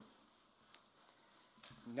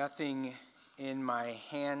Nothing in my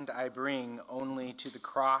hand I bring, only to the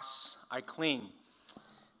cross I cling.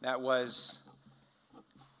 That was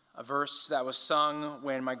a verse that was sung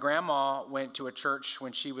when my grandma went to a church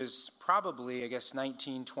when she was probably,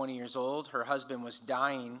 19, 20 years old. Her husband was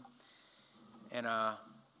dying in a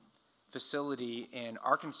facility in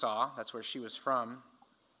Arkansas. That's where she was from.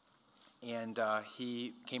 And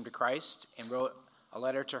he came to Christ and wrote a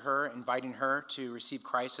letter to her inviting her to receive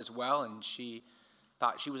Christ as well. And she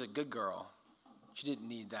thought she was a good girl. She didn't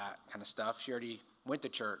need that kind of stuff. She already went to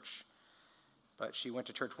church. But she went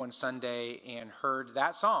to church one Sunday and heard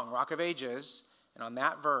that song, Rock of Ages. And on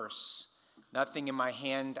that verse, nothing in my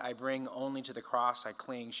hand I bring, only to the cross I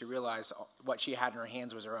cling. She realized what she had in her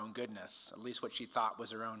hands was her own goodness, at least what she thought was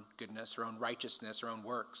her own goodness, her own righteousness, her own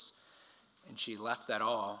works. And she left that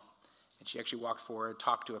all. And she actually walked forward,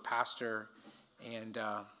 talked to a pastor, and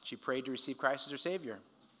she prayed to receive Christ as her Savior.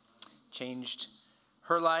 Changed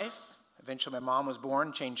her life. Eventually my mom was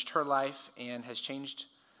born, changed her life, and has changed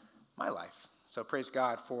my life. So praise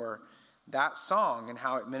God for that song and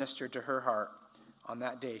how it ministered to her heart on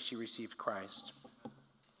that day she received Christ.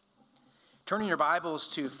 Turning your Bibles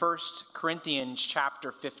to 1 Corinthians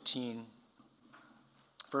chapter 15.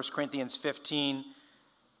 1 Corinthians 15.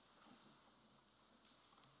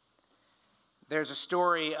 There's a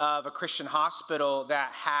story of a Christian hospital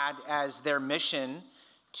that had as their mission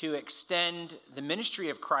to extend the ministry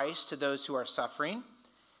of Christ to those who are suffering.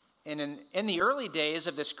 And in the early days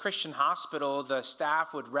of this Christian hospital, the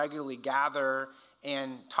staff would regularly gather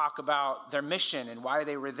and talk about their mission and why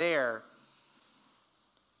they were there.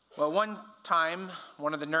 Well, one time,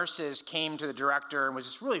 one of the nurses came to the director and was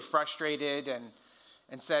just really frustrated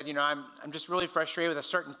and said, I'm just really frustrated with a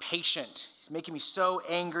certain patient. He's making me so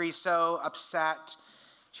angry, so upset.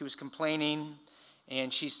 She was complaining.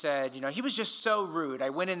 And she said, he was just so rude.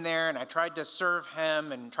 I went in there and I tried to serve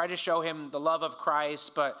him and tried to show him the love of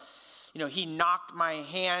Christ. But, he knocked my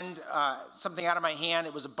hand, something out of my hand.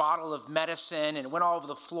 It was a bottle of medicine and it went all over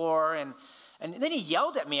the floor. And then he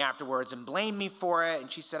yelled at me afterwards and blamed me for it.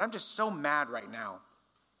 And she said, I'm just so mad right now.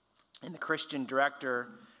 And the Christian director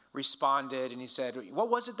responded and he said, what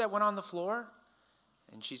was it that went on the floor?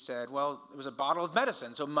 And she said, well, it was a bottle of medicine.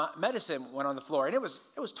 So medicine went on the floor, and it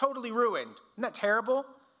was totally ruined. Isn't that terrible?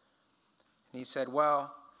 And he said,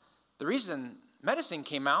 well, the reason medicine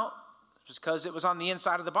came out was because it was on the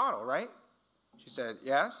inside of the bottle, right? She said,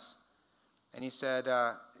 yes. And he said,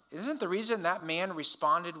 isn't the reason that man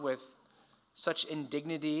responded with such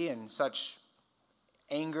indignity and such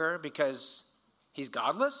anger because he's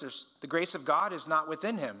godless? The grace of God is not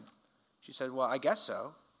within him. She said, well, I guess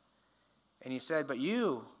so. And he said, but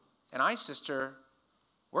you and I, sister,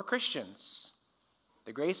 we're Christians.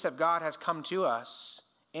 The grace of God has come to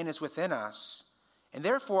us and is within us. And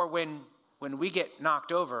therefore, when we get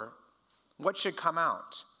knocked over, what should come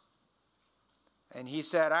out? And he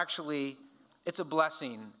said, actually, it's a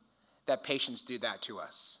blessing that patients do that to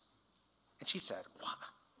us. And she said, what?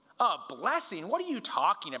 A blessing? What are you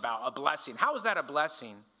talking about, a blessing? How is that a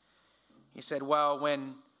blessing? He said, well,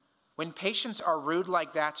 when patients are rude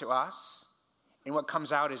like that to us, and what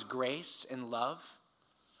comes out is grace and love,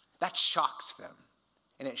 that shocks them,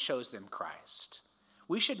 and it shows them Christ.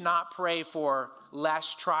 We should not pray for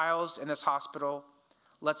less trials in this hospital.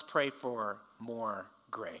 Let's pray for more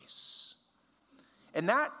grace. And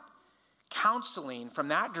that counseling from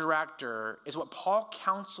that director is what Paul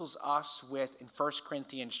counsels us with in 1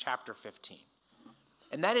 Corinthians chapter 15.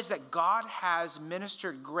 And that is that God has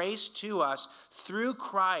ministered grace to us through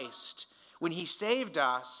Christ when he saved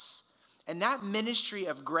us. And that ministry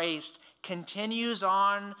of grace continues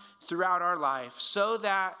on throughout our life so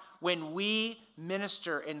that when we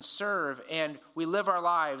minister and serve and we live our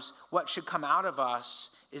lives, what should come out of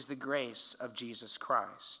us is the grace of Jesus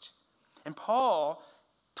Christ. And Paul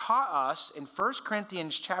taught us in 1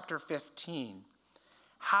 Corinthians chapter 15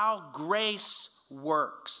 how grace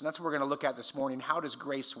works. And that's what we're going to look at this morning. How does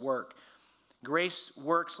grace work? Grace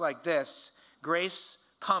works like this.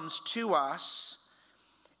 Grace comes to us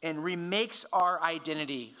and remakes our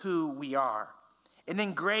identity, who we are. And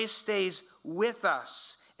then grace stays with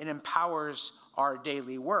us and empowers our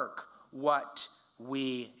daily work, what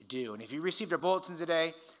we do. And if you received a bulletin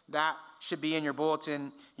today, that should be in your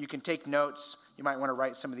bulletin. You can take notes. You might want to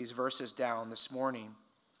write some of these verses down this morning.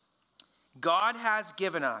 God has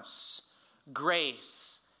given us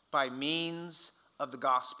grace by means of the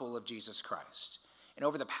gospel of Jesus Christ. And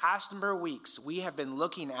over the past number of weeks, we have been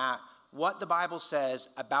looking at what the Bible says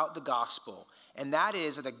about the gospel. And that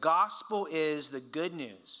is that the gospel is the good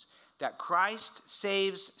news that Christ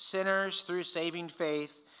saves sinners through saving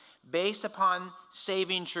faith based upon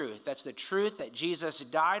saving truth. That's the truth that Jesus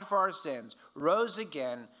died for our sins, rose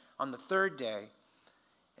again on the third day.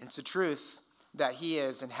 And it's the truth that he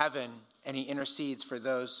is in heaven and he intercedes for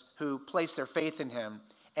those who place their faith in him.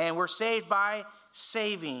 And we're saved by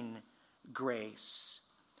saving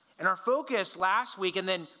grace. And our focus last week, and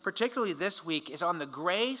then particularly this week, is on the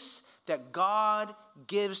grace that God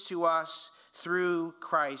gives to us through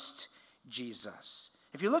Christ Jesus.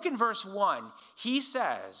 If you look in verse 1, he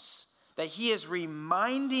says that he is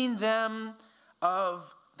reminding them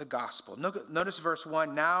of the gospel. Notice verse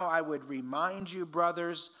 1, now I would remind you,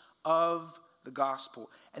 brothers, of the gospel.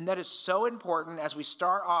 And that is so important as we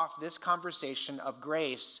start off this conversation of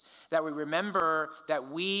grace, that we remember that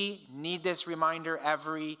we need this reminder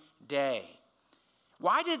every day.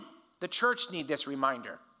 Why did the church need this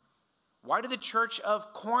reminder? Why did the church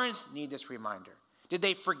of Corinth need this reminder? Did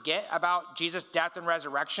they forget about Jesus' death and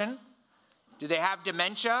resurrection? Did they have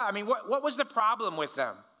dementia? I mean, what was the problem with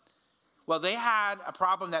them? Well, they had a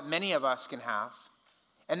problem that many of us can have,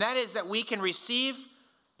 and that is that we can receive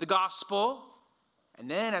the gospel, and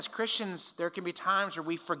then as Christians, there can be times where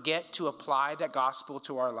we forget to apply that gospel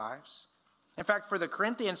to our lives. In fact, for the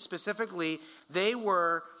Corinthians specifically, they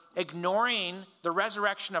were ignoring the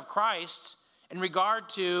resurrection of Christ in regard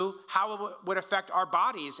to how it would affect our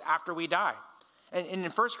bodies after we die. And in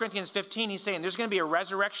 1 Corinthians 15, he's saying there's going to be a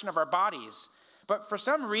resurrection of our bodies. But for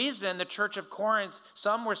some reason, the church of Corinth,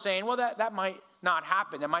 some were saying, well, that might not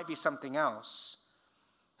happen. That might be something else.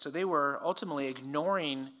 So they were ultimately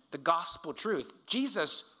ignoring the gospel truth.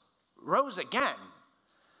 Jesus rose again.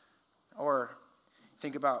 Or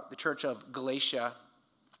think about the church of Galatia.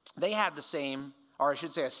 They had the same, or I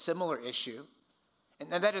should say a similar issue.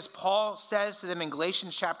 And that is, Paul says to them in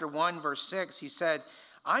Galatians chapter 1, verse 6, he said,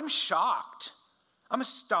 I'm shocked. I'm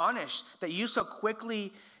astonished that you so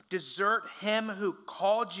quickly desert him who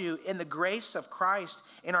called you in the grace of Christ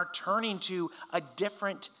and are turning to a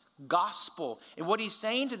different gospel. And what he's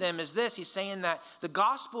saying to them is this. He's saying that the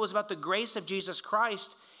gospel is about the grace of Jesus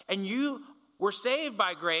Christ, and you were saved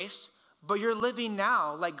by grace, but you're living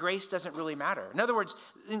now like grace doesn't really matter. In other words,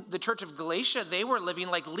 in the church of Galatia, they were living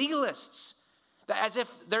like legalists, as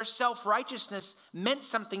if their self-righteousness meant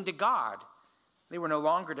something to God. They were no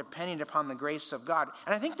longer depending upon the grace of God.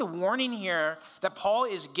 And I think the warning here that Paul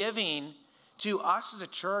is giving to us as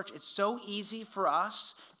a church, it's so easy for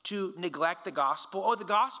us to neglect the gospel. Oh, the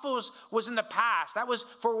gospel was in the past. That was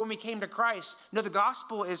for when we came to Christ. No, the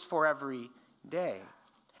gospel is for every day.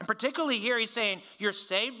 And particularly here, he's saying you're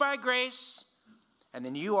saved by grace, and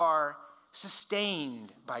then you are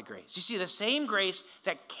sustained by grace. You see, the same grace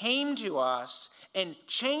that came to us and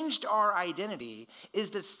changed our identity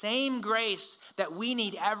is the same grace that we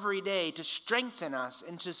need every day to strengthen us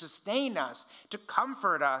and to sustain us, to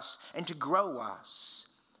comfort us, and to grow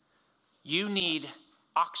us. You need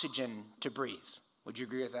oxygen to breathe. Would you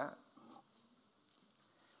agree with that?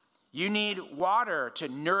 You need water to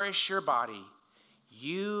nourish your body.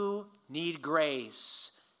 You need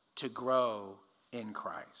grace to grow in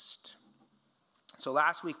Christ. So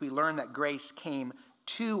last week we learned that grace came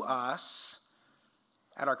to us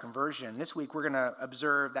at our conversion. This week we're going to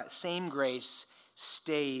observe that same grace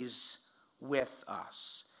stays with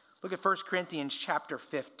us. Look at 1 Corinthians chapter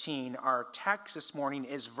 15. Our text this morning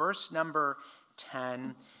is verse number 10.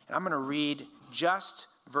 And I'm going to read just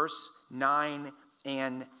verse 9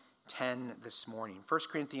 and 10 this morning. 1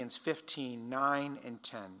 Corinthians 15, 9 and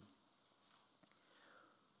 10.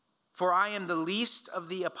 For I am the least of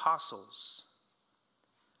the apostles,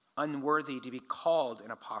 unworthy to be called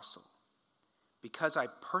an apostle, because I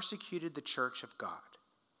persecuted the church of God.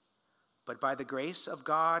 But by the grace of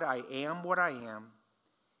God, I am what I am,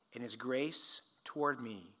 and his grace toward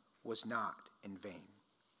me was not in vain.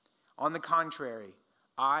 On the contrary,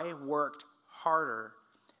 I worked harder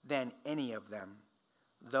than any of them,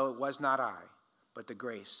 though it was not I, but the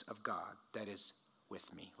grace of God that is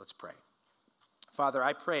with me. Let's pray. Father,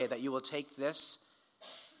 I pray that you will take this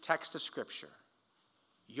text of Scripture,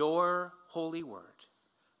 your holy word,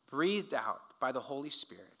 breathed out by the Holy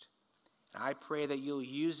Spirit. And I pray that you'll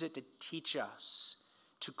use it to teach us,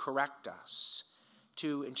 to correct us,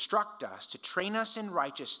 to instruct us, to train us in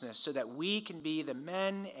righteousness so that we can be the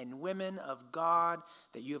men and women of God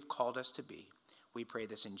that you have called us to be. We pray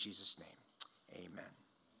this in Jesus' name. Amen.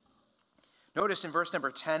 Notice in verse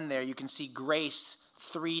number 10 there, you can see grace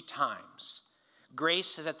 3 times.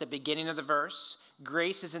 Grace is at the beginning of the verse.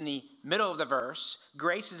 Grace is in the middle of the verse.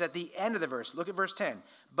 Grace is at the end of the verse. Look at verse 10.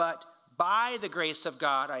 But by the grace of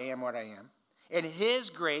God, I am what I am. And his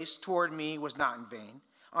grace toward me was not in vain.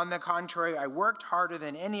 On the contrary, I worked harder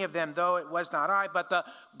than any of them, though it was not I, but the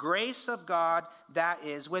grace of God that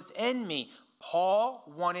is within me. Paul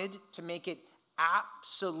wanted to make it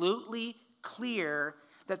absolutely clear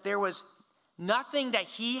that there was nothing that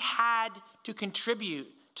he had to contribute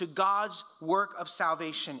to God's work of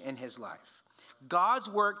salvation in his life. God's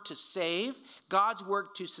work to save, God's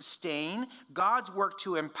work to sustain, God's work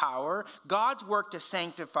to empower, God's work to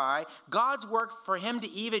sanctify, God's work for him to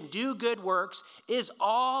even do good works is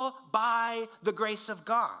all by the grace of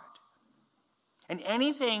God. And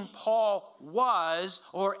anything Paul was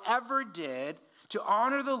or ever did to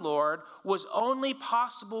honor the Lord was only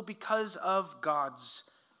possible because of God's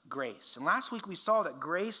grace. And last week we saw that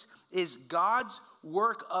grace is God's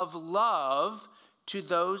work of love to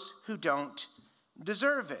those who don't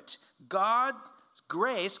deserve it. God's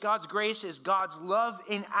grace is God's love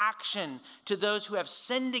in action to those who have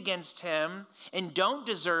sinned against him and don't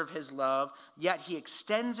deserve his love, yet he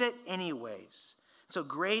extends it anyways. So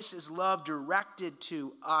grace is love directed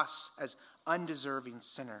to us as undeserving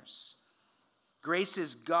sinners. Grace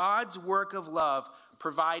is God's work of love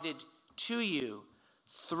provided to you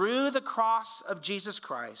through the cross of Jesus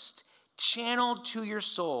Christ, channeled to your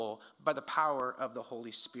soul by the power of the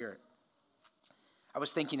Holy Spirit. I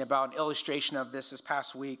was thinking about an illustration of this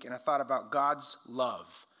past week, and I thought about God's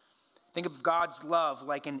love. Think of God's love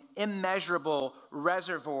like an immeasurable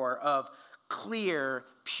reservoir of clear,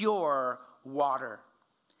 pure water.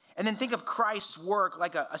 And then think of Christ's work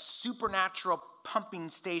like a supernatural pumping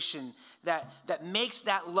station that makes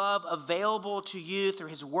that love available to you through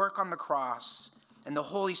his work on the cross. And the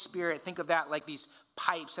Holy Spirit, think of that like these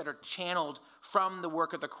pipes that are channeled from the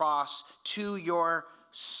work of the cross to your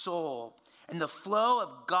soul. And the flow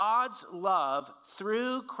of God's love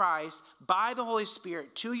through Christ by the Holy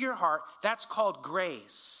Spirit to your heart, that's called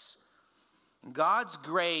grace. And God's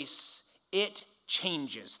grace, it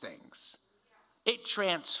changes things. It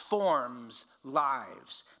transforms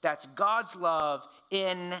lives. That's God's love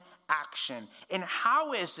in action. And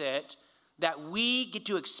how is it that we get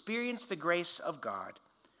to experience the grace of God?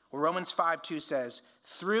 Well, Romans 5:2 says,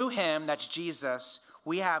 through him, that's Jesus,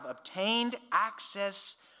 we have obtained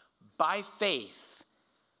access by faith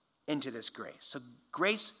into this grace. So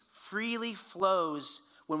grace freely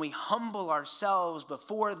flows when we humble ourselves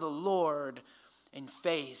before the Lord in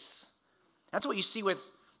faith. That's what you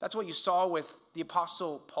saw with the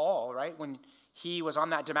Apostle Paul, right? When he was on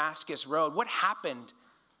that Damascus road. What happened?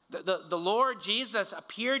 The Lord Jesus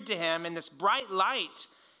appeared to him in this bright light,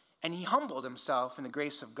 and he humbled himself, and the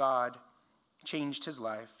grace of God changed his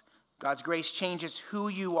life. God's grace changes who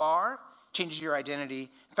you are, changes your identity.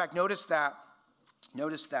 In fact, notice that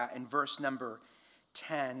in verse number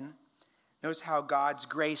 10. Notice how God's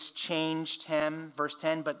grace changed him. Verse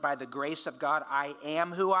 10, but by the grace of God, I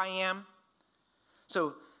am who I am.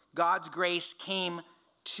 So God's grace came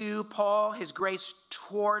to Paul. His grace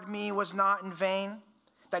toward me was not in vain.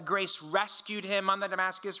 That grace rescued him on the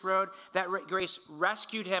Damascus road. That grace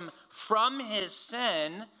rescued him from his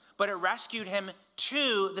sin, but it rescued him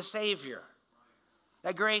to the Savior.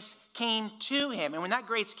 That grace came to him. And when that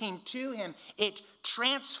grace came to him, it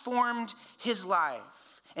transformed his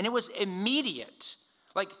life. And it was immediate.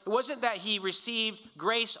 Like, it wasn't that he received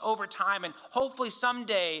grace over time and hopefully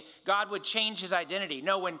someday God would change his identity.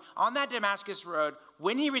 No, when on that Damascus road,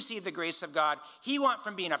 when he received the grace of God, he went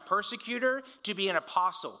from being a persecutor to being an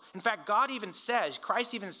apostle. In fact,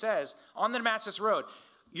 Christ even says, on the Damascus road,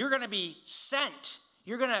 you're going to be sent.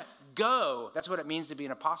 You're going to go. That's what it means to be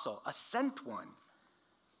an apostle, a sent one.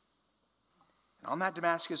 And on that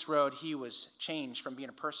Damascus road, he was changed from being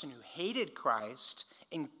a person who hated Christ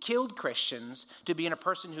and killed Christians to being a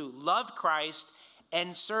person who loved Christ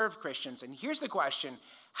and served Christians. And here's the question,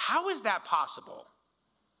 how is that possible?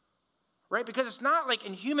 Right? Because it's not like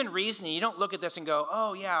in human reasoning, you don't look at this and go,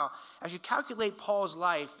 oh yeah, as you calculate Paul's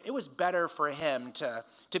life, it was better for him to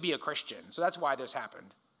be a Christian. So that's why this happened.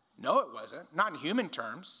 No, it wasn't. Not in human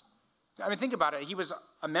terms. I mean, think about it. He was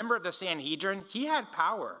a member of the Sanhedrin. He had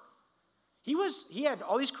power. He had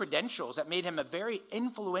all these credentials that made him a very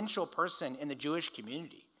influential person in the Jewish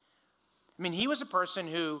community. I mean, he was a person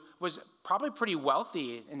who was probably pretty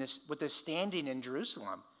wealthy with his standing in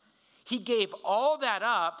Jerusalem. He gave all that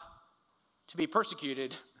up to be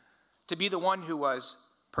persecuted, to be the one who was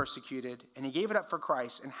persecuted, and he gave it up for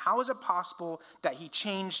Christ. And how is it possible that he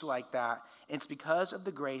changed like that? And it's because of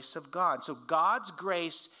the grace of God. So God's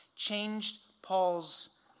grace changed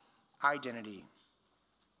Paul's identity.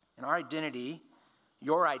 And our identity,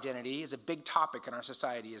 your identity, is a big topic in our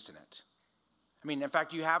society, isn't it? I mean, in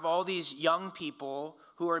fact, you have all these young people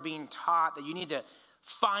who are being taught that you need to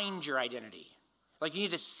find your identity. Like you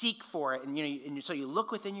need to seek for it. And so you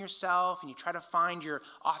look within yourself and you try to find your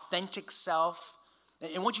authentic self.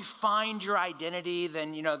 And once you find your identity,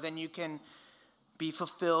 then you can be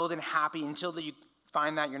fulfilled and happy. Until you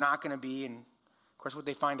find that, you're not going to be. And of course, what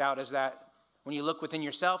they find out is that when you look within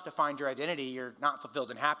yourself to find your identity, you're not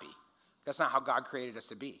fulfilled and happy. That's not how God created us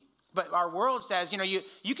to be. But our world says,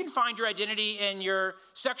 you can find your identity in your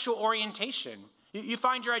sexual orientation. You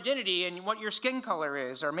find your identity in what your skin color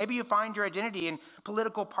is, or maybe you find your identity in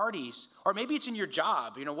political parties, or maybe it's in your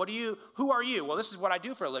job. Who are you? Well, this is what I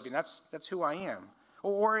do for a living. That's who I am.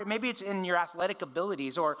 Or maybe it's in your athletic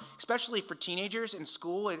abilities, or especially for teenagers in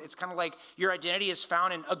school, it's kind of like your identity is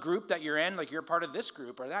found in a group that you're in, like you're part of this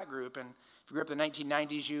group or that group. And if you grew up in the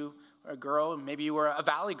 1990s, you were a girl, and maybe you were a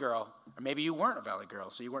Valley girl, or maybe you weren't a Valley girl,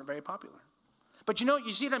 so you weren't very popular. But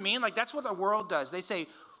you see what I mean? Like that's what the world does. They say,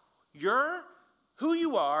 who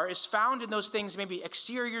you are is found in those things maybe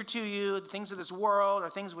exterior to you, the things of this world, or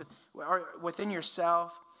things within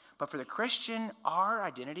yourself. But for the Christian, our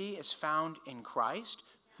identity is found in Christ,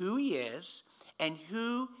 who he is, and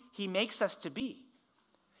who he makes us to be.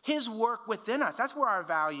 His work within us, that's where our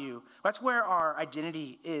value, that's where our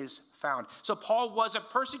identity is found. So Paul was a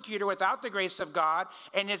persecutor without the grace of God,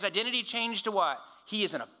 and his identity changed to what? He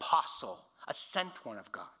is an apostle, a sent one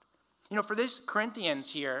of God. For these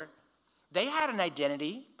Corinthians here, they had an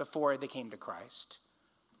identity before they came to Christ.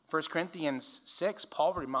 1 Corinthians 6,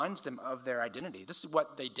 Paul reminds them of their identity. This is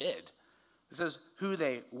what they did. This is who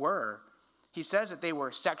they were. He says that they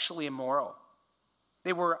were sexually immoral.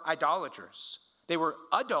 They were idolaters. They were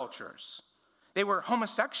adulterers. They were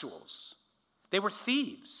homosexuals. They were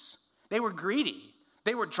thieves. They were greedy.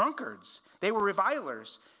 They were drunkards. They were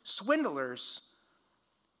revilers, swindlers.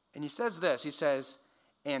 And he says this,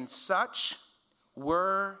 and such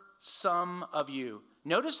were some of you.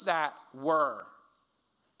 Notice that were.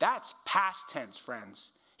 That's past tense,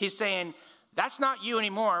 friends. He's saying, that's not you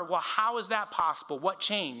anymore. Well, how is that possible? What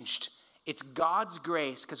changed? It's God's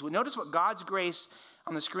grace. Because we notice what God's grace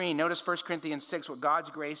on the screen. Notice 1 Corinthians 6, what God's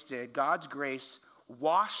grace did. God's grace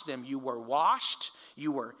washed them. You were washed.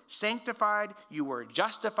 You were sanctified. You were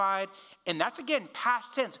justified. And that's, again,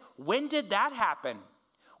 past tense. When did that happen?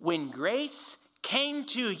 When grace came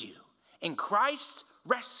to you and Christ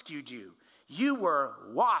rescued you. You were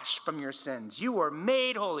washed from your sins. You were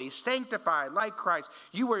made holy, sanctified like Christ.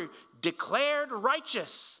 You were declared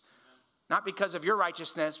righteous, not because of your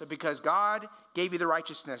righteousness, but because God gave you the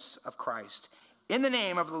righteousness of Christ. In the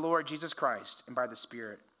name of the Lord Jesus Christ and by the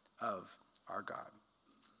Spirit of our God.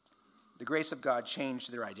 The grace of God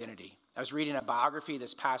changed their identity. I was reading a biography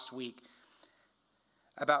this past week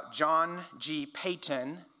about John G.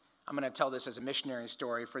 Paton. I'm going to tell this as a missionary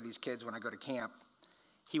story for these kids when I go to camp.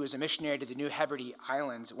 He was a missionary to the New Hebrides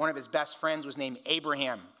Islands. One of his best friends was named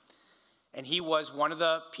Abraham. And he was one of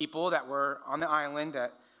the people that were on the island,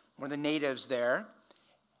 that were the natives there.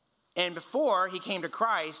 And before he came to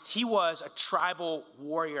Christ, he was a tribal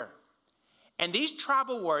warrior. And these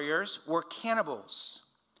tribal warriors were cannibals.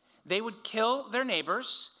 They would kill their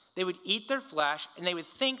neighbors, they would eat their flesh, and they would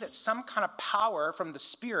think that some kind of power from the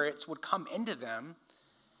spirits would come into them.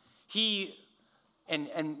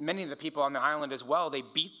 And many of the people on the island as well, they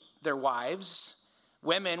beat their wives.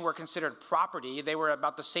 Women were considered property. They were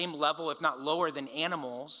about the same level, if not lower, than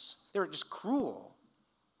animals. They were just cruel.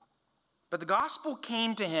 But the gospel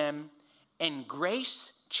came to him, and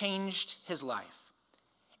grace changed his life.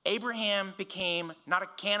 Abraham became not a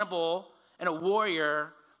cannibal and a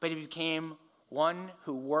warrior, but he became one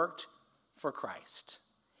who worked for Christ.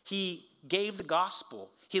 He gave the gospel.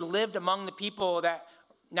 He lived among the people that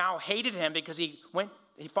now hated him because he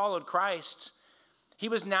followed Christ. He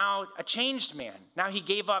was now a changed man. Now he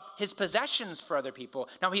gave up his possessions for other people.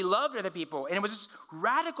 Now he loved other people. And it was this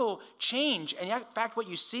radical change. And in fact, what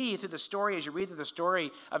you see through the story, as you read through the story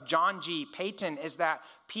of John G. Paton, is that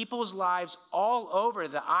people's lives all over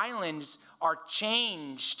the islands are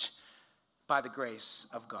changed by the grace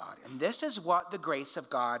of God. And this is what the grace of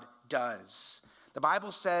God does. The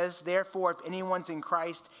Bible says, therefore, if anyone's in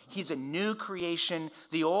Christ, he's a new creation.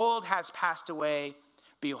 The old has passed away.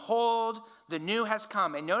 Behold, the new has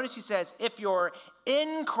come. And notice he says, if you're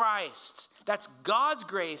in Christ, that's God's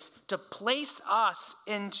grace to place us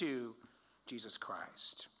into Jesus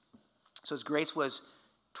Christ. So his grace was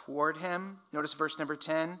toward him. Notice verse number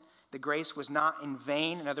 10. The grace was not in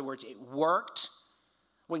vain. In other words, it worked.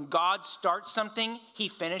 When God starts something, he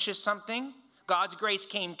finishes something. God's grace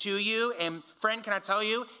came to you, and friend, can I tell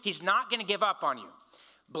you, he's not going to give up on you.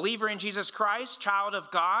 Believer in Jesus Christ, child of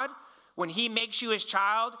God, when he makes you his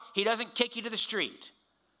child, he doesn't kick you to the street,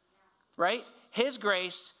 right? His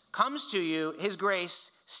grace comes to you. His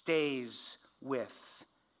grace stays with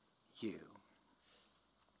you.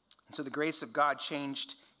 And so the grace of God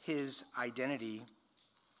changed his identity.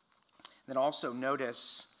 Then also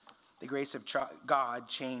notice the grace of God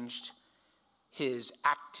changed his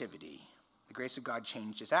activity. The grace of God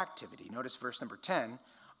changed his activity. Notice verse number 10.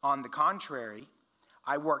 On the contrary,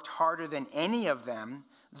 I worked harder than any of them,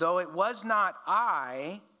 though it was not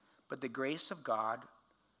I, but the grace of God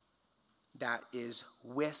that is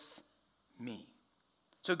with me.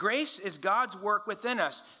 So grace is God's work within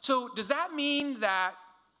us. So does that mean that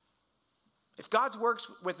if God's works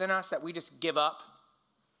within us that we just give up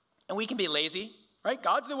and we can be lazy, right?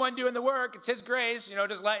 God's the one doing the work. It's his grace,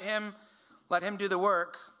 just let him do the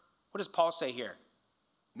work. What does Paul say here?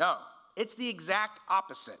 No, it's the exact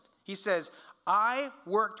opposite. He says, I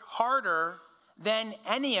worked harder than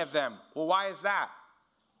any of them. Well, why is that?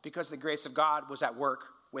 Because the grace of God was at work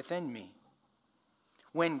within me.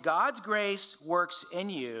 When God's grace works in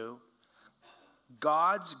you,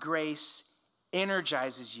 God's grace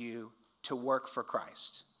energizes you to work for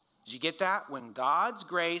Christ. Did you get that? When God's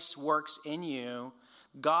grace works in you,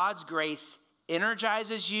 God's grace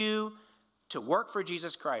energizes you to work for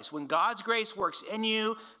Jesus Christ. When God's grace works in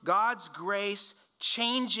you, God's grace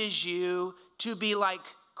changes you to be like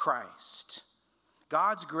Christ.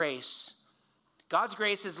 God's grace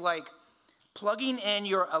is like plugging in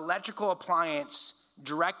your electrical appliance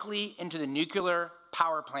directly into the nuclear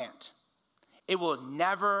power plant. It will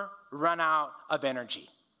never run out of energy.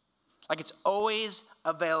 Like it's always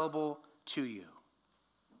available to you.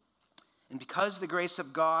 And because the grace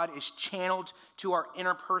of God is channeled to our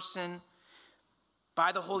inner person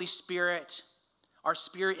by the Holy Spirit, our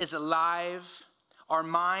spirit is alive. Our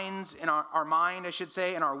minds and our mind,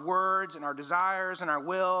 and our words and our desires and our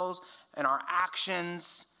wills and our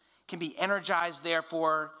actions can be energized,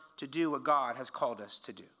 therefore, to do what God has called us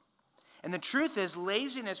to do. And the truth is,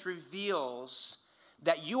 laziness reveals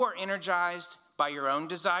that you are energized by your own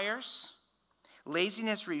desires.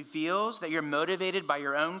 Laziness reveals that you're motivated by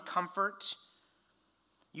your own comfort.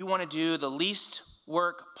 You want to do the least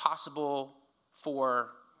work possible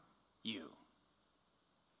for you.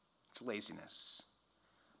 It's laziness.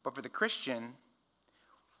 But for the Christian,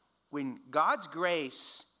 when God's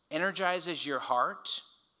grace energizes your heart,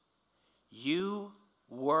 you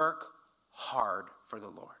work hard for the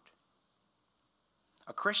Lord.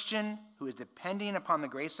 A Christian who is depending upon the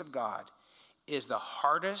grace of God is the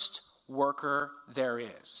hardest worker there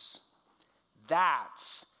is.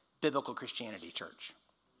 That's biblical Christianity, church.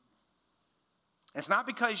 And it's not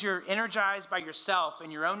because you're energized by yourself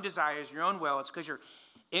and your own desires, your own will. It's because you're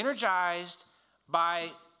energized by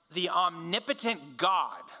the omnipotent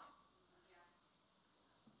God.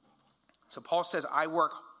 So Paul says, I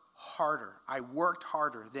worked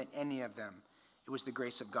harder than any of them. It was the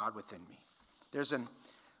grace of God within me. There's a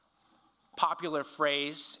popular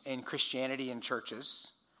phrase in Christianity and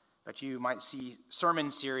churches, but you might see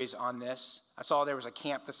sermon series on this. I saw there was a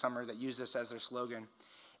camp this summer that used this as their slogan.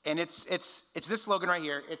 And it's this slogan right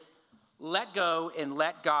here. It's let go and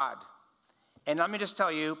let God. And let me just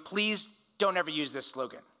tell you, please don't ever use this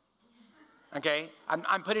slogan. Okay?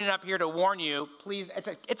 I'm putting it up here to warn you. Please,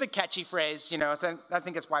 it's a catchy phrase, So I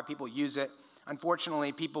think that's why people use it.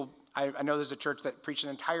 Unfortunately, I know there's a church that preached an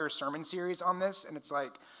entire sermon series on this, and it's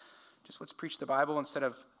like, just let's preach the Bible instead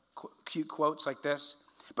of cute quotes like this.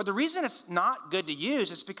 But the reason it's not good to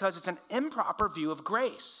use is because it's an improper view of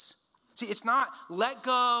grace. See, it's not let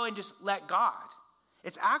go and just let God.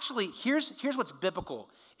 It's actually, here's what's biblical.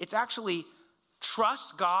 It's actually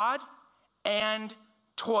trust God and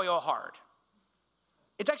toil hard.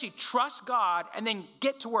 It's actually trust God and then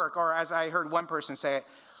get to work. Or as I heard one person say it,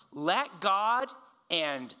 let God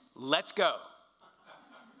and let's go.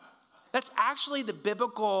 That's actually the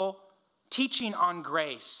biblical teaching on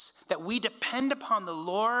grace, that we depend upon the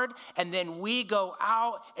Lord and then we go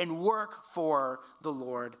out and work for the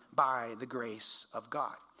Lord by the grace of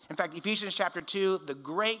God. In fact, Ephesians chapter 2, the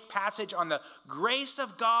great passage on the grace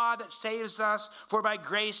of God that saves us, for by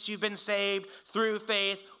grace you've been saved through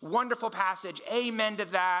faith. Wonderful passage. Amen to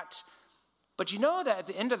that. But you know that at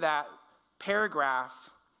the end of that paragraph,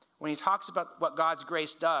 when he talks about what God's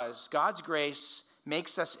grace does, God's grace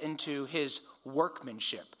makes us into his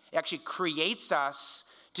workmanship. It actually creates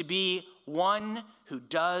us to be one who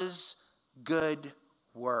does good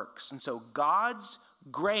works. And so God's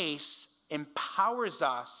grace empowers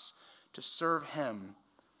us to serve him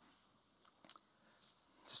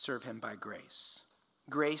by grace.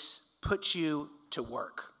 Grace puts you to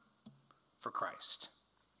work for Christ.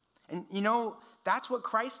 And that's what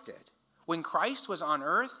Christ did. When Christ was on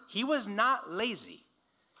earth, he was not lazy.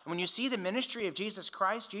 And when you see the ministry of Jesus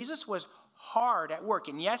Christ, Jesus was hard at work.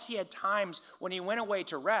 And yes, he had times when he went away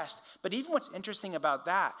to rest. But even what's interesting about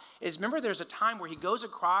that is, remember, there's a time where he goes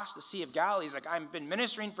across the Sea of Galilee. He's like, I've been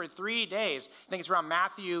ministering for 3 days. I think it's around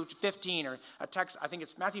Matthew 15 or a text. I think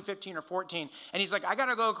it's Matthew 15 or 14. And he's like, I got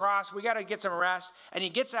to go across. We got to get some rest. And he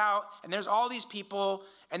gets out, and there's all these people,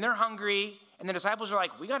 and they're hungry. And the disciples are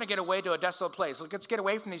like, we got to get away to a desolate place. Let's get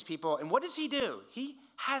away from these people. And what does he do? He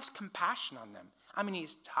has compassion on them. I mean,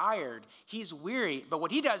 he's tired, he's weary, but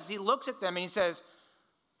what he does is he looks at them and he says,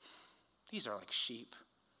 these are like sheep.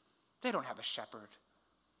 They don't have a shepherd.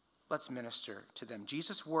 Let's minister to them.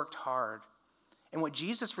 Jesus worked hard, and what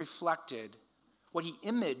Jesus reflected, what he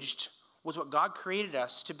imaged, was what God created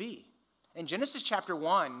us to be. In Genesis chapter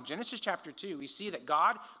 1, Genesis chapter 2, we see that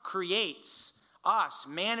God creates us,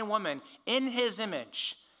 man and woman, in his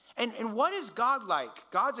image. And what is God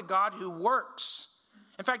like? God's a God who works.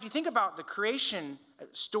 In fact, you think about the creation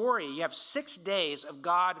story, you have 6 days of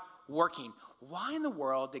God working. Why in the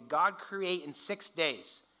world did God create in 6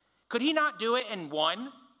 days? Could he not do it in 1?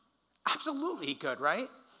 Absolutely he could, right?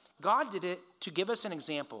 God did it to give us an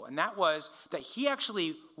example, and that was that he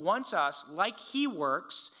actually wants us, like he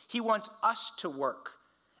works, he wants us to work.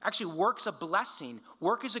 Actually, work's a blessing.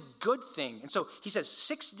 Work is a good thing. And so he says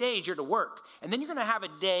 6 days you're to work. And then you're going to have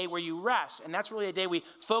a day where you rest. And that's really a day we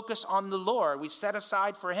focus on the Lord. We set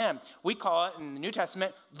aside for him. We call it in the New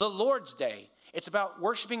Testament the Lord's Day. It's about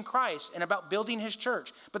worshiping Christ and about building his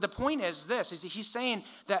church. But the point is this, is he's saying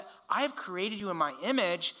that I have created you in my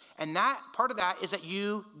image. And that part of that is that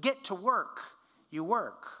you get to work. You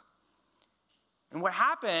work. And what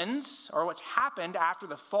happens, or what's happened after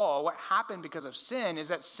the fall, what happened because of sin, is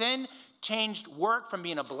that sin changed work from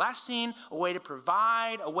being a blessing, a way to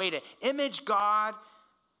provide, a way to image God.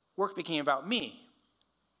 Work became about me,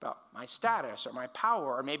 about my status or my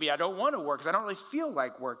power, or maybe I don't want to work because I don't really feel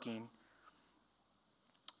like working.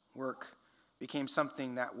 Work became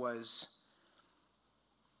something that was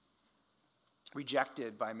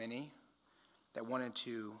rejected by many that wanted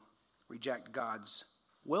to reject God's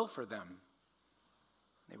will for them.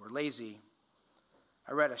 They were lazy.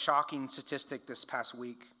 I read a shocking statistic this past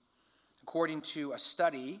week. According to a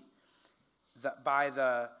study by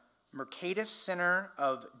the Mercatus Center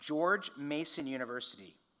of George Mason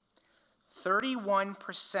University,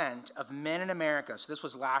 31% of men in America, so this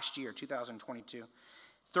was last year, 2022,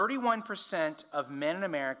 31% of men in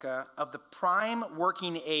America of the prime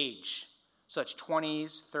working age, so it's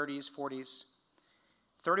 20s, 30s, 40s,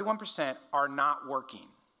 31% are not working.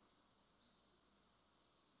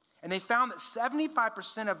 And they found that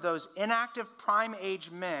 75% of those inactive prime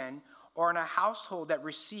age men are in a household that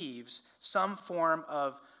receives some form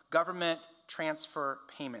of government transfer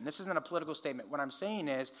payment. This isn't a political statement. What I'm saying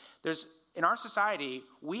is in our society,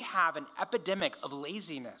 we have an epidemic of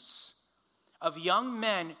laziness, of young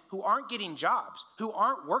men who aren't getting jobs, who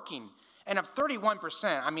aren't working. And of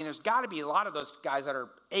 31%, I mean, there's got to be a lot of those guys that are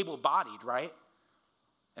able-bodied, right?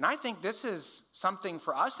 And I think this is something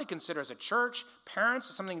for us to consider as a church, parents,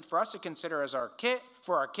 something for us to consider as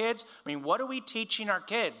for our kids. I mean, what are we teaching our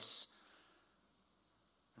kids?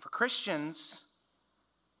 And for Christians,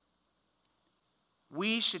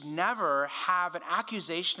 we should never have an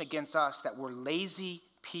accusation against us that we're lazy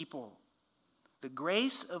people. The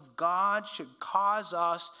grace of God should cause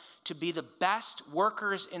us to be the best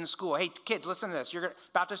workers in school. Hey, kids, listen to this. You're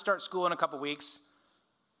about to start school in a couple weeks.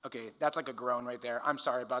 Okay, that's like a groan right there. I'm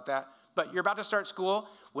sorry about that. But you're about to start school.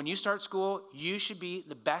 When you start school, you should be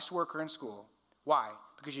the best worker in school. Why?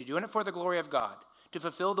 Because you're doing it for the glory of God, to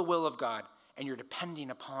fulfill the will of God, and you're depending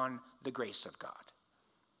upon the grace of God.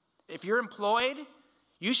 If you're employed,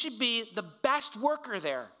 you should be the best worker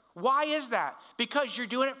there. Why is that? Because you're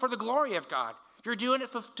doing it for the glory of God. You're doing it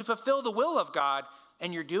to fulfill the will of God,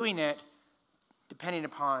 and you're doing it depending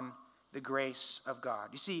upon the grace of God.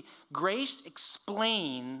 You see, grace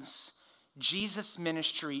explains Jesus'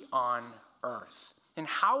 ministry on earth. And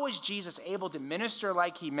how was Jesus able to minister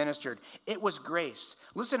like he ministered? It was grace.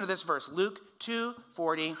 Listen to this verse, Luke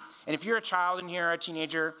 2:40. And if you're a child in here, a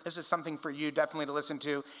teenager, this is something for you definitely to listen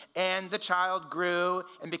to. And the child grew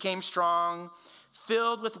and became strong,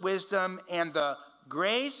 filled with wisdom, and the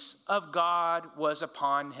grace of God was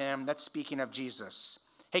upon him. That's speaking of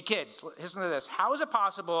Jesus. Hey kids, listen to this. How is it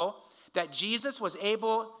possible that Jesus was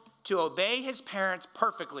able to obey his parents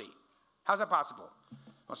perfectly? How's that possible?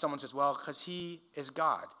 Well, someone says, well, because he is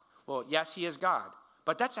God. Well, yes, he is God.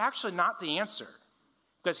 But that's actually not the answer.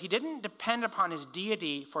 Because he didn't depend upon his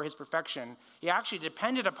deity for his perfection. He actually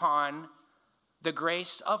depended upon the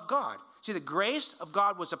grace of God. See, the grace of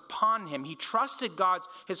God was upon him. He trusted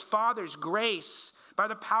his Father's grace by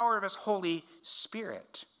the power of his Holy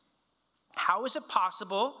Spirit. How is it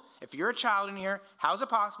possible, if you're a child in here, how is it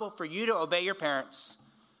possible for you to obey your parents?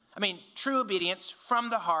 I mean, true obedience from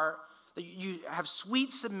the heart, that you have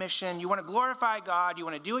sweet submission, you want to glorify God, you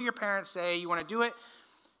want to do what your parents say, you want to do it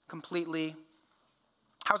completely.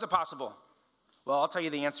 How is it possible? Well, I'll tell you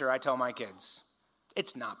the answer I tell my kids.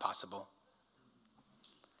 It's not possible.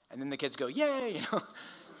 And then the kids go, yay,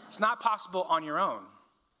 It's not possible on your own.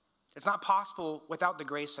 It's not possible without the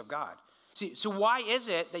grace of God. See, so why is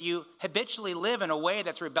it that you habitually live in a way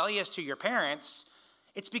that's rebellious to your parents?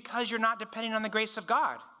 It's because you're not depending on the grace of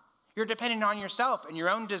God. You're depending on yourself and your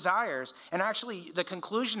own desires. And actually, the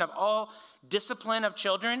conclusion of all discipline of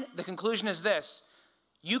children, the conclusion is this: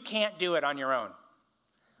 you can't do it on your own.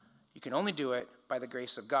 You can only do it by the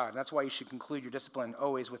grace of God. And that's why you should conclude your discipline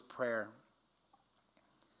always with prayer.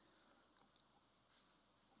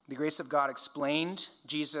 The grace of God explained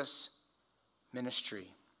Jesus' ministry.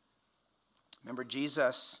 Remember,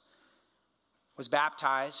 Jesus was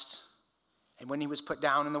baptized, and when he was put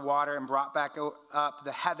down in the water and brought back up,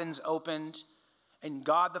 the heavens opened, and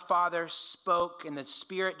God the Father spoke, and the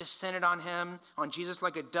Spirit descended on him, on Jesus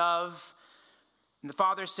like a dove. And the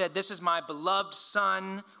Father said, "This is my beloved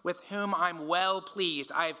Son, with whom I'm well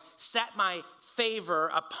pleased. I've set my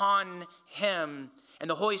favor upon him." And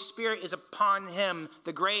the Holy Spirit is upon him.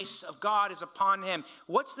 The grace of God is upon him.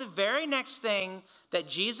 What's the very next thing that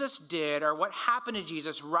Jesus did, or what happened to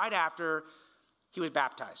Jesus right after he was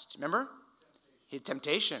baptized? Remember? He had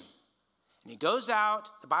temptation. And he goes out.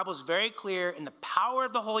 The Bible is very clear in the power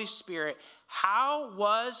of the Holy Spirit. How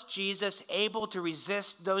was Jesus able to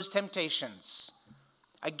resist those temptations?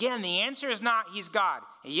 Again, the answer is not he's God.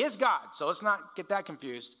 He is God, so let's not get that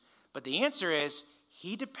confused. But the answer is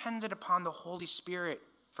he depended upon the Holy Spirit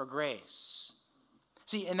for grace.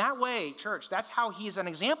 See, in that way, church, that's how he's an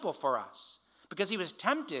example for us. Because he was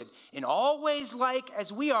tempted in all ways like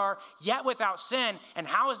as we are, yet without sin. And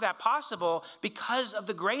how is that possible? Because of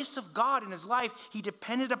the grace of God in his life, he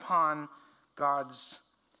depended upon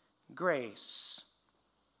God's grace.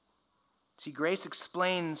 See, grace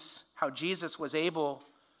explains how Jesus was able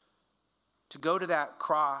to go to that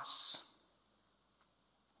cross,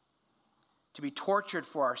 to be tortured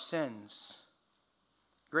for our sins.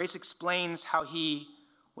 Grace explains how he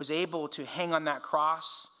was able to hang on that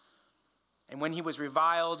cross, and when he was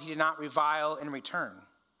reviled, he did not revile in return.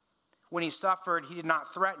 When he suffered, he did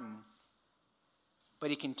not threaten, but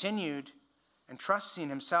he continued entrusting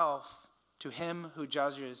himself to him who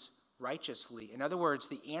judges righteously. In other words,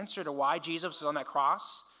 the answer to why Jesus was on that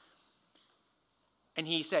cross, and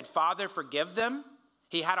he said, "Father, forgive them,"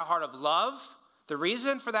 he had a heart of love. The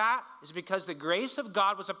reason for that is because the grace of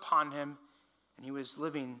God was upon him, and he was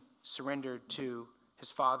living surrendered to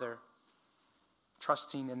his Father,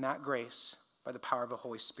 trusting in that grace by the power of the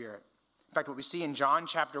Holy Spirit. In fact, what we see in John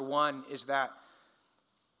chapter 1 is that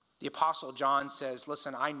the Apostle John says,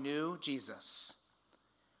 listen, I knew Jesus.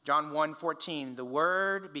 John 1:14, the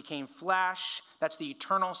Word became flesh. That's the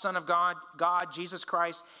eternal Son of God, Jesus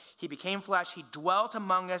Christ. He became flesh. He dwelt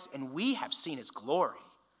among us, and we have seen his glory.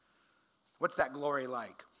 What's that glory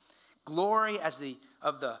like? Glory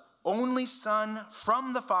of the only Son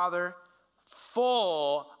from the Father,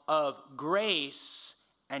 full of grace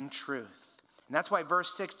and truth. And that's why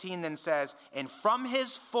verse 16 then says, and from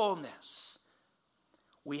his fullness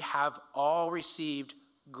we have all received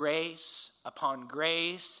grace upon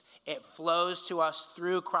grace. It flows to us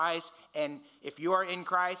through Christ, and if you are in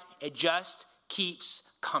Christ, it just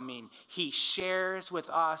keeps coming. He shares with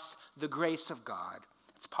us the grace of God.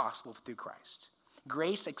 It's possible through Christ.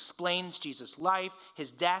 Grace explains Jesus' life,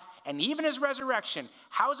 his death, and even his resurrection.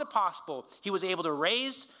 How is it possible he was able to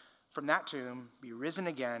raise from that tomb, be risen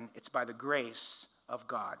again? It's by the grace of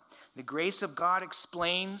God. The grace of God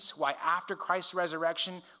explains why after Christ's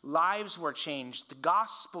resurrection, lives were changed. The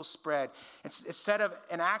gospel spread. It's said of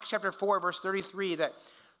in Acts chapter 4, verse 33, that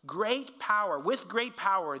with great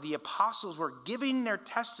power, the apostles were giving their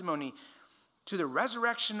testimony to the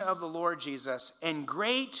resurrection of the Lord Jesus. And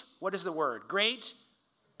great, what is the word? Great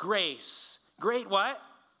grace. Great what?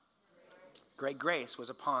 Great grace was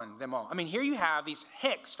upon them all. I mean, here you have these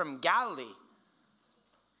hicks from Galilee.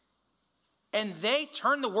 And they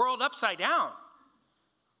turned the world upside down.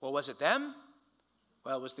 Well, was it them?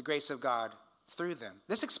 Well, it was the grace of God through them.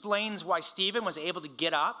 This explains why Stephen was able to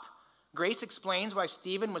get up. Grace explains why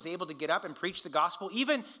Stephen was able to get up and preach the gospel,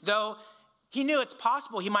 even though he knew it's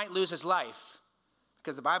possible he might lose his life.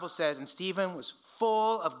 Because the Bible says, and Stephen was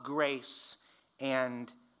full of grace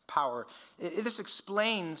and power. This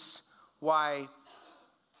explains why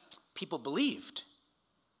people believed.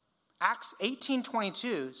 Acts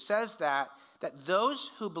 18:22 says that those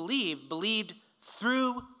who believed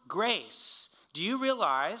through Grace. Do you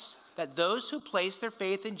realize that those who place their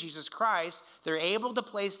faith in Jesus Christ, they're able to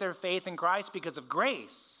place their faith in Christ because of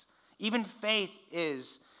grace? Even faith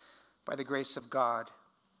is by the grace of God.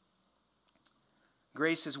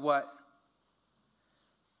 Grace is what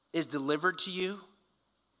is delivered to you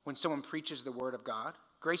when someone preaches the word of God.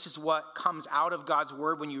 Grace is what comes out of God's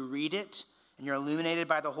word when you read it and you're illuminated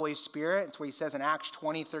by the Holy Spirit. It's what he says in Acts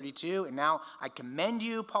 20:32. And now I commend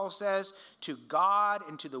you, Paul says, to God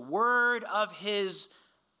and to the word of his,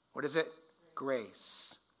 what is it?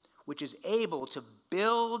 Grace, which is able to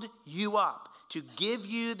build you up, to give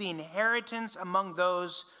you the inheritance among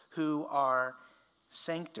those who are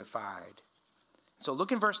sanctified. So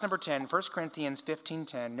look in verse number 10, 1 Corinthians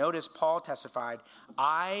 15:10. Notice Paul testified,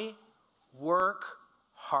 I work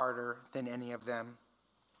harder than any of them.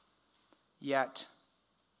 Yet,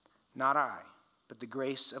 not I, but the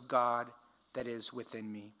grace of God that is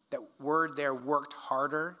within me. That word there, worked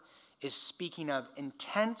harder, is speaking of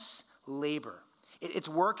intense labor. It's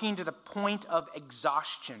working to the point of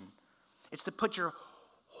exhaustion. It's to put your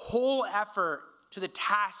whole effort to the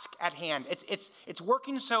task at hand. It's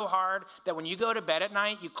working so hard that when you go to bed at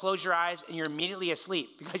night, you close your eyes and you're immediately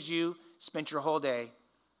asleep because you spent your whole day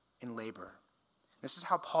in labor. This is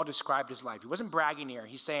how Paul described his life. He wasn't bragging here.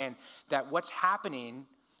 He's saying that what's happened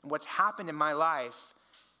in my life,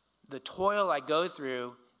 the toil I go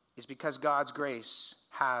through, is because God's grace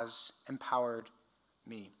has empowered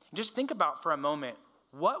me. And just think about for a moment,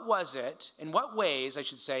 what was it, in what ways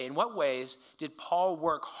did Paul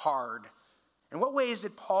work hard? In what ways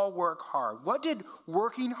did Paul work hard? What did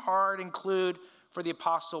working hard include for the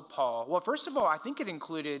Apostle Paul? Well, first of all, I think it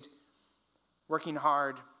included working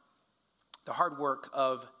hard, the hard work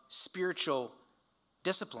of spiritual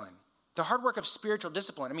discipline. The hard work of spiritual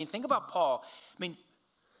discipline. I mean, think about Paul. I mean,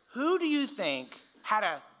 who do you think had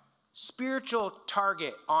a spiritual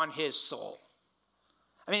target on his soul?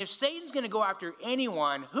 I mean, if Satan's going to go after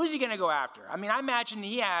anyone, who's he going to go after? I mean, I imagine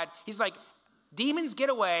he's like, demons, get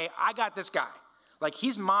away. I got this guy. Like,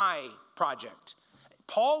 he's my project.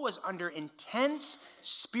 Paul was under intense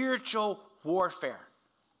spiritual warfare.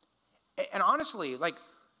 And honestly, like,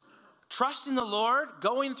 trusting the Lord,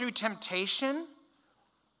 going through temptation,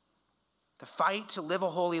 the fight to live a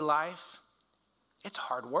holy life, it's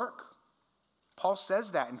hard work. Paul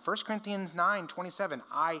says that in 1 Corinthians 9:27,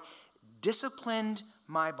 I disciplined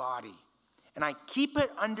my body and I keep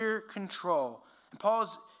it under control. And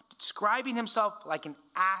Paul's describing himself like an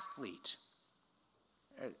athlete.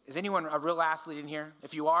 Is anyone a real athlete in here?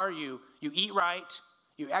 If you are, you eat right,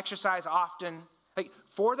 you exercise often, like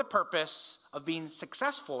for the purpose of being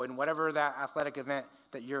successful in whatever that athletic event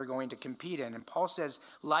that you're going to compete in. And Paul says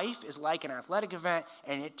life is like an athletic event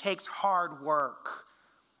and it takes hard work.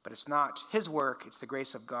 But it's not his work, it's the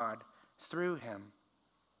grace of God through him.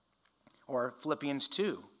 Or Philippians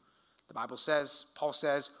 2. The Bible says, Paul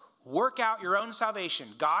says, work out your own salvation.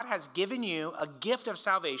 God has given you a gift of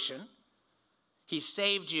salvation. He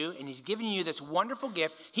saved you and he's given you this wonderful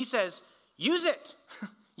gift. He says, use it.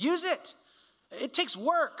 Use it. It takes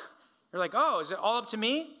work. You're like, oh, is it all up to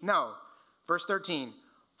me? No. Verse 13,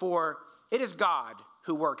 for it is God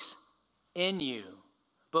who works in you,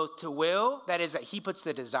 both to will, that is that he puts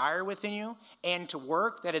the desire within you, and to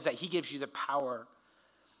work, that is that he gives you the power.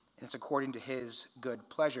 And it's according to his good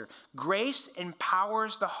pleasure. Grace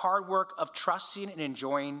empowers the hard work of trusting and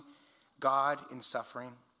enjoying God in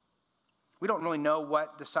suffering. We don't really know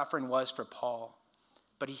what the suffering was for Paul,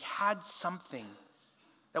 but he had something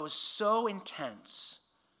that was so intense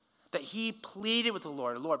that he pleaded with the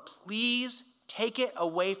Lord, Lord, please take it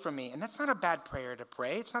away from me. And that's not a bad prayer to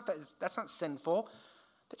pray. It's not that's not sinful.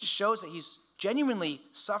 That just shows that he's genuinely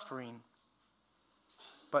suffering.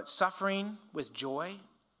 But suffering with joy,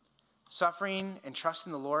 suffering and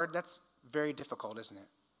trusting the Lord, that's very difficult, isn't it?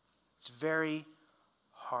 It's very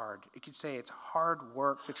hard. You could say it's hard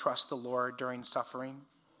work to trust the Lord during suffering.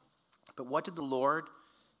 But what did the Lord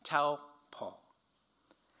tell Paul?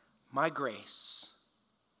 My grace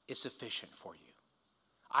is sufficient for you.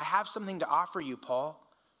 I have something to offer you, Paul.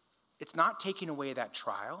 It's not taking away that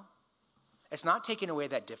trial. It's not taking away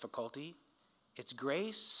that difficulty. It's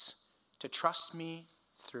grace to trust me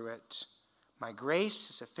through it. My grace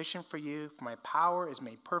is sufficient for you, for my power is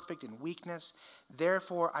made perfect in weakness.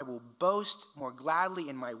 Therefore, I will boast more gladly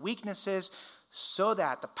in my weaknesses, so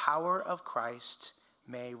that the power of Christ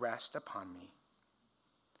may rest upon me.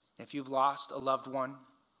 If you've lost a loved one,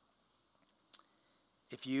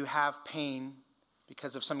 if you have pain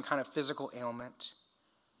because of some kind of physical ailment,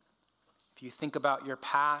 if you think about your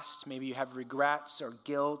past, maybe you have regrets or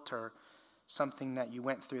guilt or something that you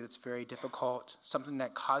went through that's very difficult, something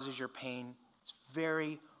that causes your pain, it's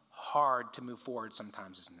very hard to move forward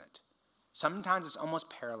sometimes, isn't it? Sometimes it's almost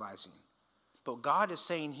paralyzing. But what God is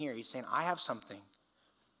saying here, he's saying, I have something.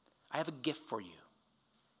 I have a gift for you,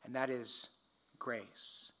 and that is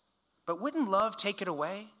grace. But wouldn't love take it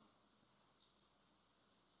away?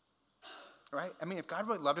 Right? I mean, if God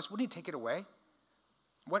really loved us, wouldn't he take it away?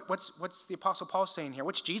 What's the Apostle Paul saying here?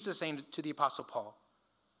 What's Jesus saying to the Apostle Paul?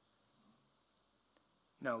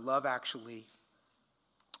 No, love actually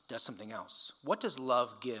does something else. What does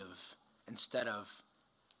love give instead of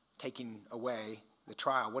taking away the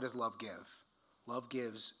trial? What does love give? Love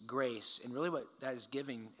gives grace. And really what that is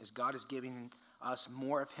giving is God is giving us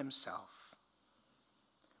more of himself.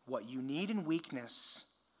 What you need in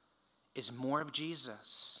weakness is more of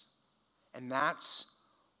Jesus. And that's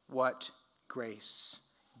what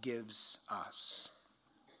grace gives us.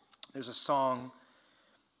 There's a song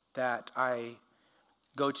that I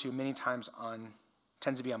go to many times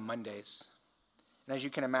tends to be on Mondays. And as you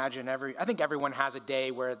can imagine, I think everyone has a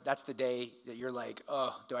day where that's the day that you're like,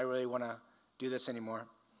 oh, do I really want to do this anymore?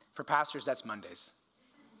 For pastors, that's Mondays.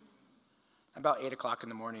 About 8 o'clock in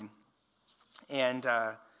the morning. And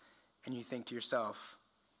you think to yourself,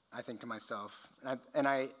 I think to myself, and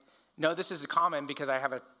I know this is common because I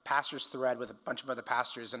have a pastor's thread with a bunch of other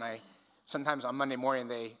pastors, and sometimes on Monday morning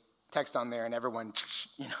they text on there and everyone,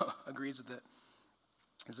 agrees with it.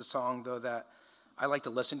 It's a song, though, that I like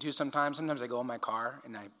to listen to sometimes. Sometimes I go in my car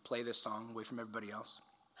and I play this song away from everybody else.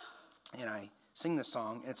 And I sing this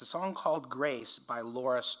song, and it's a song called Grace by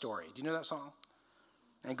Laura Story. Do you know that song?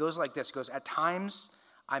 And it goes like this. It goes, at times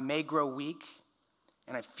I may grow weak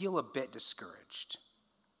and I feel a bit discouraged,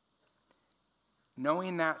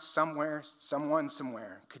 knowing that someone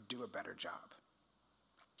somewhere could do a better job.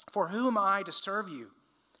 For who am I to serve you?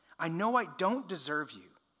 I know I don't deserve you,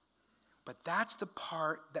 but that's the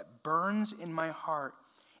part that burns in my heart,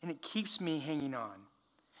 and it keeps me hanging on.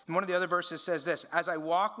 And one of the other verses says this, as I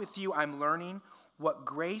walk with you, I'm learning what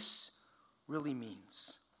grace really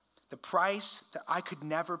means. The price that I could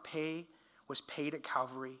never pay was paid at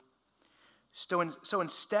Calvary. So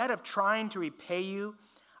instead of trying to repay you,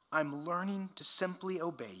 I'm learning to simply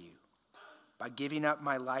obey you by giving up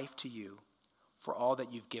my life to you for all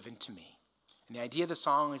that you've given to me. And the idea of the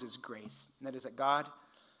song is it's grace. And that is that God,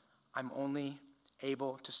 I'm only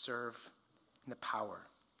able to serve in the power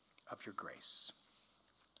of your grace.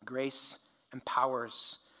 Grace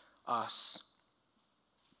empowers us.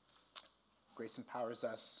 Grace empowers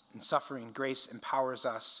us in suffering. Grace empowers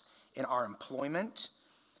us in our employment.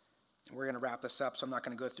 We're going to wrap this up, so I'm not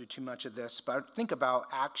going to go through too much of this. But think about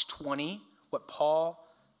Acts 20, what Paul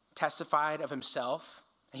testified of himself.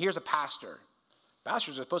 And here's a pastor.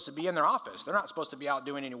 Pastors are supposed to be in their office. They're not supposed to be out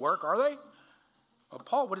doing any work, are they? Well,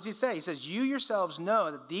 Paul, what does he say? He says, you yourselves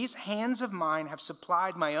know that these hands of mine have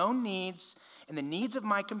supplied my own needs and the needs of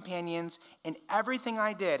my companions. In everything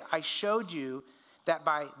I did, I showed you that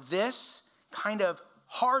by this kind of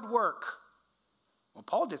hard work, well,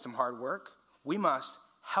 Paul did some hard work. We must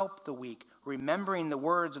help the weak, remembering the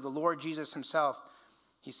words of the Lord Jesus himself.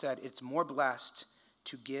 He said, it's more blessed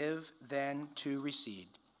to give than to receive.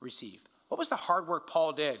 What was the hard work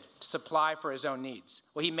Paul did to supply for his own needs?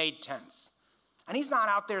 Well, he made tents. And he's not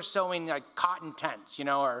out there sewing like cotton tents,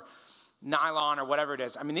 or nylon or whatever it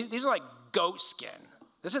is. I mean, these are like goat skin.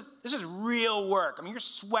 This is real work. I mean, you're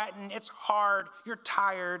sweating. It's hard. You're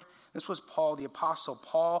tired. This was Paul, the apostle.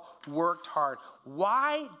 Paul worked hard.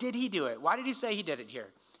 Why did he do it? Why did he say he did it here?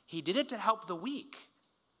 He did it to help the weak.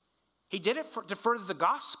 He did it to further the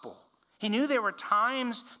gospel. He knew there were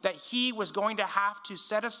times that he was going to have to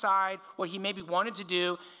set aside what he maybe wanted to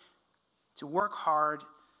do to work hard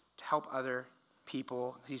to help other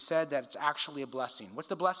people. He said that it's actually a blessing. What's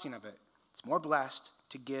the blessing of it? It's more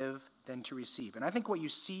blessed to give than to receive. And I think what you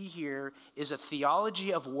see here is a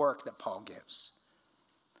theology of work that Paul gives.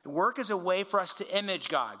 Work is a way for us to image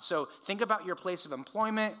God. So think about your place of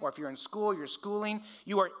employment, or if you're in school, you're schooling.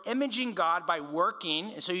 You are imaging God by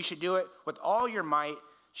working, and so you should do it with all your might. You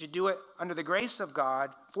should do it under the grace of God,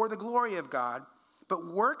 for the glory of God. But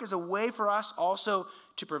work is a way for us also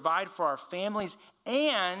to provide for our families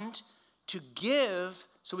and to give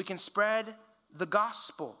so we can spread the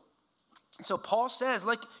gospel. So Paul says,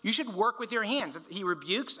 you should work with your hands. He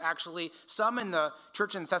rebukes, actually, some in the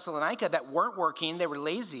church in Thessalonica that weren't working. They were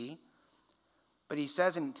lazy. But he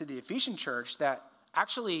says to the Ephesian church that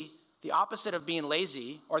actually the opposite of being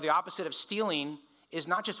lazy or the opposite of stealing is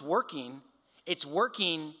not just working. It's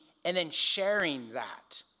working and then sharing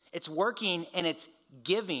that. It's working and it's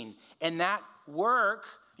giving. And that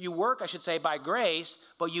you work, by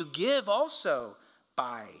grace, but you give also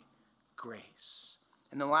by grace.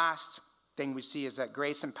 And the last thing we see is that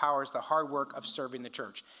grace empowers the hard work of serving the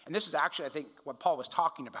church. And this is actually, I think, what Paul was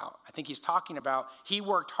talking about. I think he's talking about he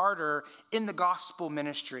worked harder in the gospel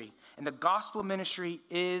ministry. And the gospel ministry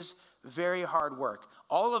is very hard work.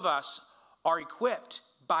 All of us are equipped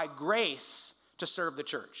by grace to serve the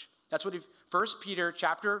church. That's what 1 Peter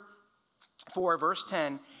chapter 4, verse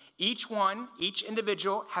 10, each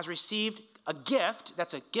individual has received a gift.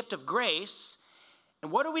 That's a gift of grace.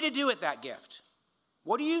 And what are we to do with that gift?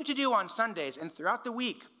 What are you to do on Sundays and throughout the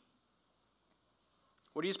week?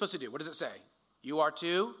 What are you supposed to do? What does it say? You are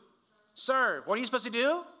to serve. What are you supposed to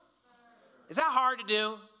do? Is that hard to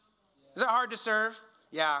do? Is that hard to serve?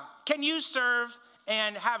 Yeah. Can you serve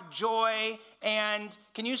and have joy? And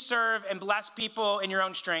can you serve and bless people in your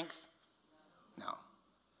own strength? No.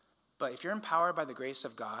 But if you're empowered by the grace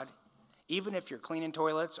of God, even if you're cleaning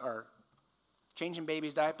toilets or changing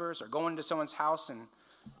babies' diapers or going to someone's house and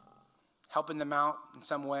helping them out in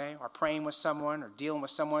some way, or praying with someone, or dealing with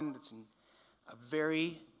someone that's in a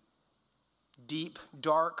very deep,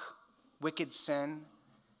 dark, wicked sin,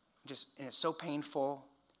 and it's so painful,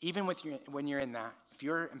 even when you're in that, if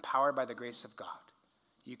you're empowered by the grace of God,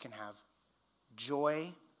 you can have joy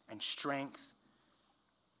and strength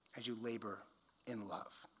as you labor in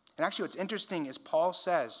love. And actually what's interesting is Paul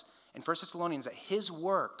says in 1 Thessalonians that his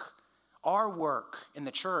work, our work in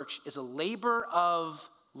the church, is a labor of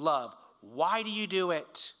love. Why do you do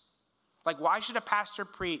it? Like, why should a pastor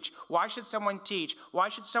preach? Why should someone teach? Why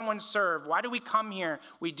should someone serve? Why do we come here?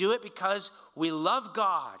 We do it because we love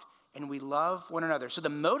God and we love one another. So the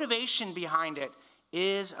motivation behind it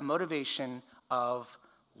is a motivation of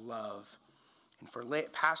love. And for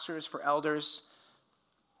pastors, for elders,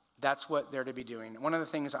 that's what they're to be doing. One of the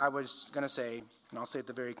things I was going to say, and I'll say at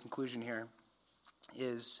the very conclusion here,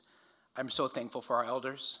 is I'm so thankful for our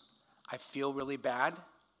elders. I feel really bad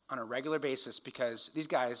on a regular basis because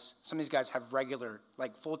some of these guys have regular,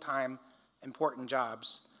 like full-time, important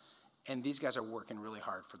jobs, and these guys are working really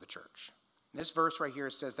hard for the church. And this verse right here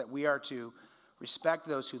says that we are to respect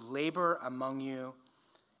those who labor among you,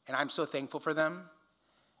 and I'm so thankful for them,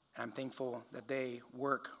 and I'm thankful that they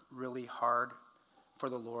work really hard for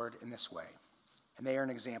the Lord in this way, and they are an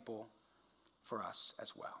example for us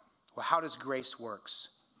as well. Well, how does grace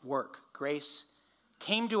work? Grace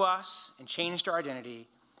came to us and changed our identity,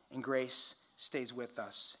 and grace stays with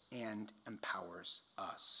us and empowers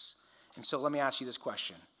us. And so let me ask you this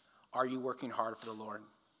question. Are you working hard for the Lord?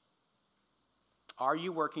 Are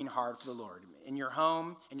you working hard for the Lord? In your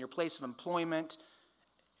home, in your place of employment,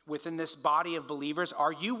 within this body of believers,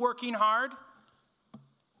 are you working hard?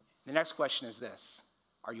 The next question is this.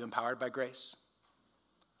 Are you empowered by grace?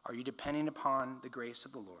 Are you depending upon the grace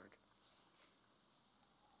of the Lord?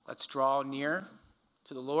 Let's draw near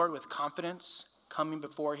to the Lord with confidence, coming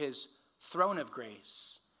before his throne of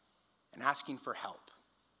grace and asking for help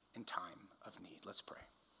in time of need. Let's pray.